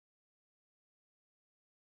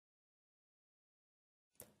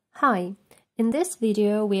Hi, in this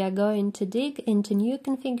video we are going to dig into new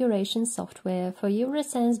configuration software for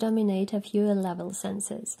eurosens Dominator fuel level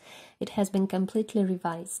sensors. It has been completely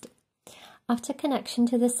revised. After connection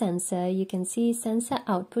to the sensor, you can see sensor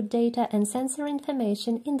output data and sensor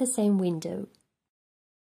information in the same window.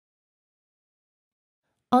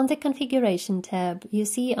 On the Configuration tab, you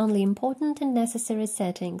see only important and necessary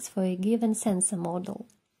settings for a given sensor model.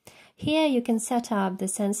 Here you can set up the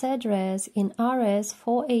sensor address in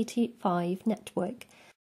RS485 network.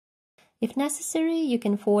 If necessary, you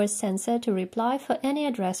can force sensor to reply for any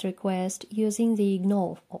address request using the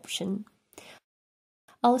Ignore option.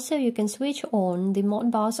 Also, you can switch on the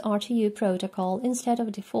Modbus RTU protocol instead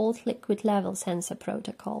of default liquid level sensor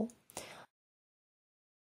protocol.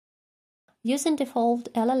 Using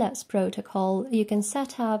default LLS protocol, you can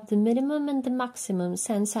set up the minimum and the maximum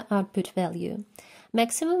sensor output value.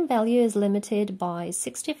 Maximum value is limited by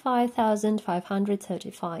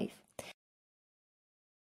 65,535.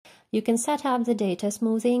 You can set up the data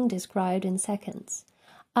smoothing described in seconds.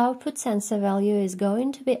 Output sensor value is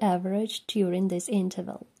going to be averaged during this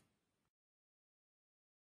interval.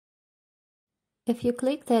 If you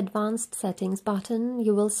click the Advanced Settings button,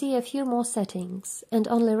 you will see a few more settings, and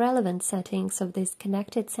only relevant settings of this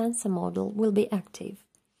connected sensor model will be active.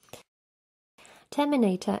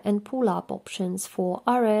 Terminator and pull-up options for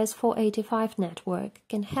RS485 network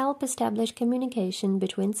can help establish communication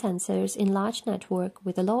between sensors in large network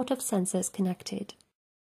with a lot of sensors connected.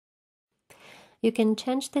 You can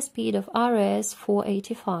change the speed of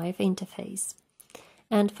RS485 interface.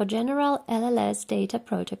 And for general LLS data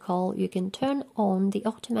protocol, you can turn on the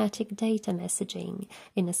automatic data messaging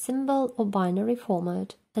in a symbol or binary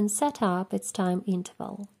format and set up its time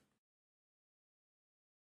interval.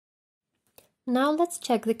 Now let's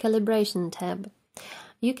check the Calibration tab.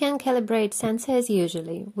 You can calibrate sensors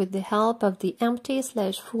usually with the help of the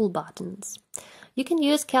empty/full buttons. You can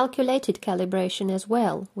use calculated calibration as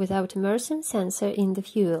well without immersing sensor in the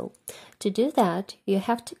fuel. To do that, you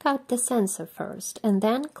have to cut the sensor first and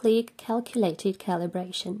then click Calculated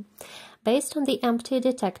Calibration. Based on the empty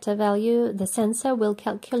detector value, the sensor will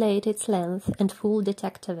calculate its length and full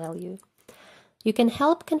detector value. You can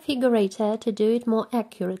help configurator to do it more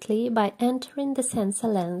accurately by entering the sensor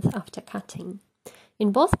length after cutting.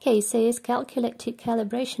 In both cases, calculated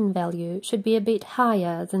calibration value should be a bit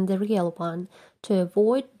higher than the real one to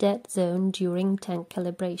avoid dead zone during tank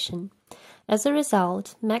calibration. As a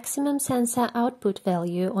result, maximum sensor output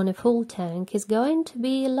value on a full tank is going to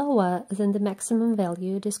be lower than the maximum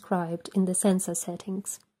value described in the sensor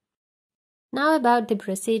settings. Now about the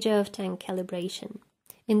procedure of tank calibration.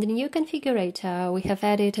 In the new configurator, we have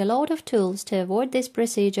added a lot of tools to avoid this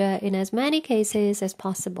procedure in as many cases as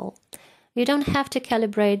possible. You don't have to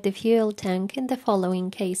calibrate the fuel tank in the following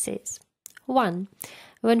cases. 1.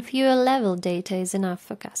 When fuel level data is enough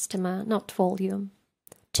for customer, not volume.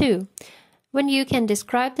 2. When you can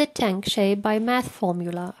describe the tank shape by math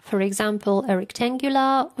formula, for example, a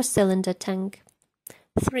rectangular or cylinder tank.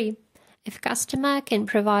 3. If customer can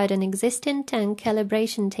provide an existing tank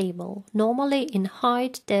calibration table, normally in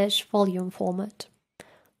height-volume format.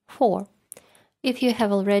 4. If you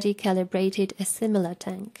have already calibrated a similar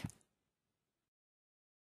tank.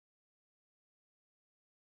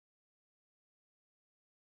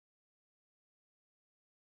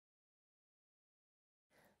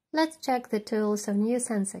 Let's check the tools of new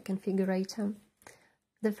sensor configurator.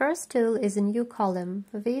 The first tool is a new column,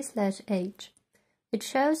 V/H. It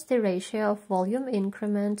shows the ratio of volume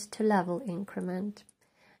increment to level increment.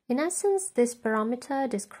 In essence, this parameter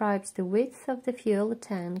describes the width of the fuel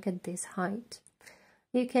tank at this height.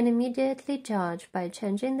 You can immediately judge by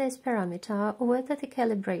changing this parameter whether the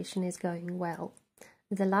calibration is going well.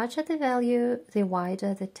 The larger the value, the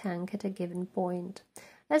wider the tank at a given point.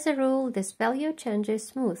 As a rule, this value changes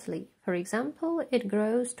smoothly. For example, it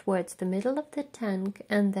grows towards the middle of the tank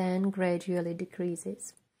and then gradually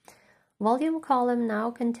decreases. Volume column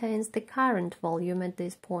now contains the current volume at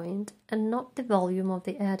this point and not the volume of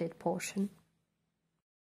the added portion.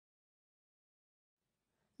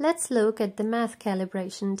 Let's look at the Math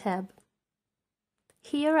Calibration tab.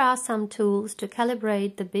 Here are some tools to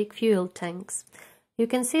calibrate the big fuel tanks. You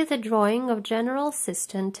can see the drawing of general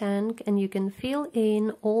cistern tank and you can fill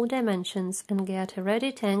in all dimensions and get a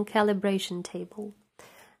ready tank calibration table.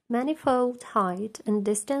 Manifold height and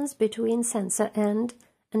distance between sensor end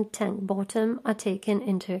and tank bottom are taken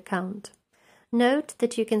into account. Note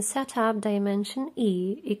that you can set up dimension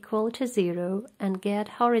E equal to 0 and get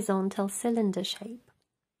horizontal cylinder shape.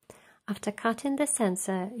 After cutting the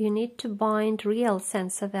sensor, you need to bind real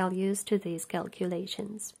sensor values to these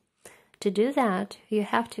calculations. To do that, you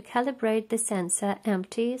have to calibrate the sensor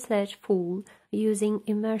empty/full using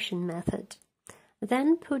immersion method.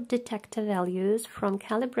 Then put detector values from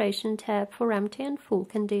Calibration tab for empty and full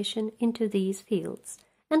condition into these fields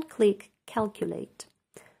and click Calculate.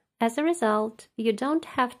 As a result, you don't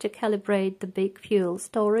have to calibrate the big fuel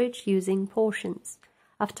storage using portions.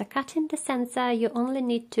 After cutting the sensor, you only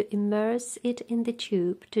need to immerse it in the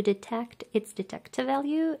tube to detect its detector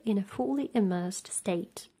value in a fully immersed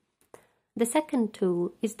state. The second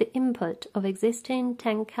tool is the input of existing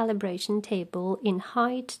tank calibration table in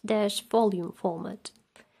height-volume format.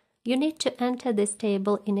 You need to enter this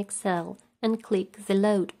table in Excel and click the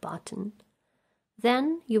Load button.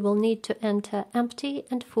 Then you will need to enter empty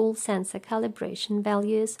and full sensor calibration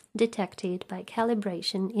values detected by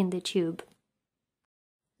calibration in the tube.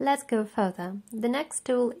 Let's go further. The next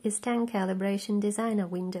tool is Tank Calibration Designer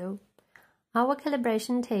window. Our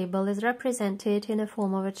calibration table is represented in the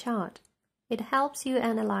form of a chart. It helps you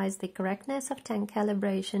analyze the correctness of tank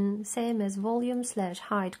calibration, same as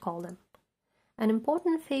volume/height column. An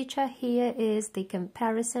important feature here is the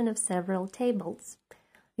comparison of several tables.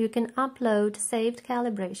 You can upload saved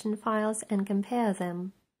calibration files and compare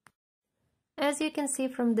them. As you can see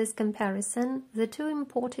from this comparison, the two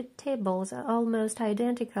imported tables are almost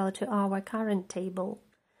identical to our current table.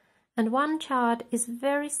 And one chart is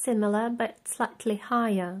very similar but slightly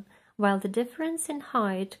higher, while the difference in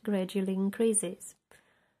height gradually increases.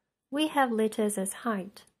 We have liters as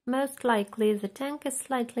height. Most likely the tank is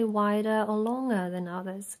slightly wider or longer than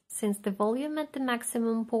others, since the volume at the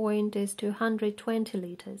maximum point is 220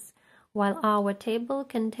 liters, while our table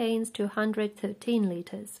contains 213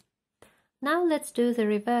 liters. Now let's do the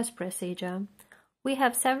reverse procedure. We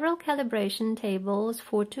have several calibration tables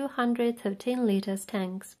for 213 liters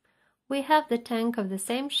tanks. We have the tank of the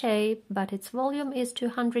same shape, but its volume is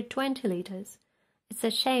 220 liters. It's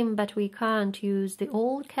a shame, but we can't use the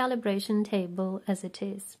old calibration table as it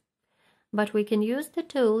is. But we can use the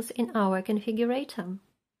tools in our configurator.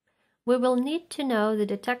 We will need to know the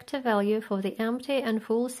detector value for the empty and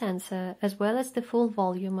full sensor, as well as the full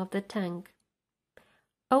volume of the tank.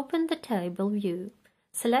 Open the table view.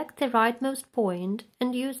 Select the rightmost point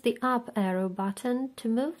and use the up arrow button to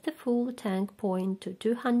move the full tank point to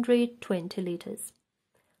 220 liters.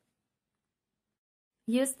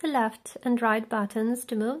 Use the left and right buttons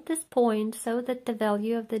to move this point so that the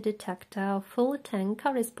value of the detector of full tank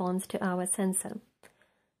corresponds to our sensor.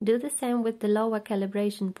 Do the same with the lower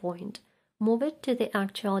calibration point. Move it to the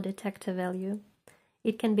actual detector value.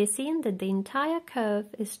 It can be seen that the entire curve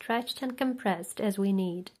is stretched and compressed as we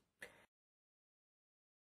need.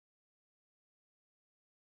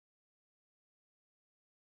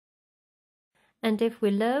 And if we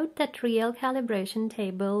load that real calibration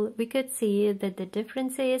table, we could see that the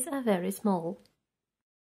differences are very small.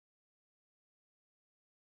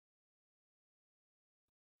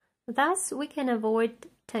 Thus, we can avoid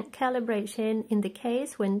tank calibration in the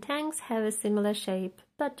case when tanks have a similar shape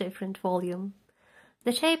but different volume.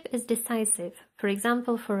 The shape is decisive, for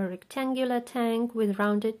example for a rectangular tank with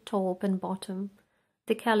rounded top and bottom.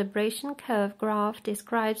 The calibration curve graph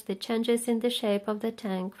describes the changes in the shape of the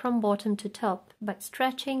tank from bottom to top by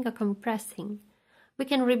stretching or compressing. We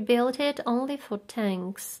can rebuild it only for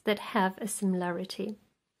tanks that have a similarity.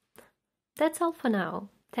 That's all for now.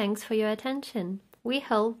 Thanks for your attention. We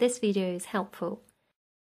hope this video is helpful.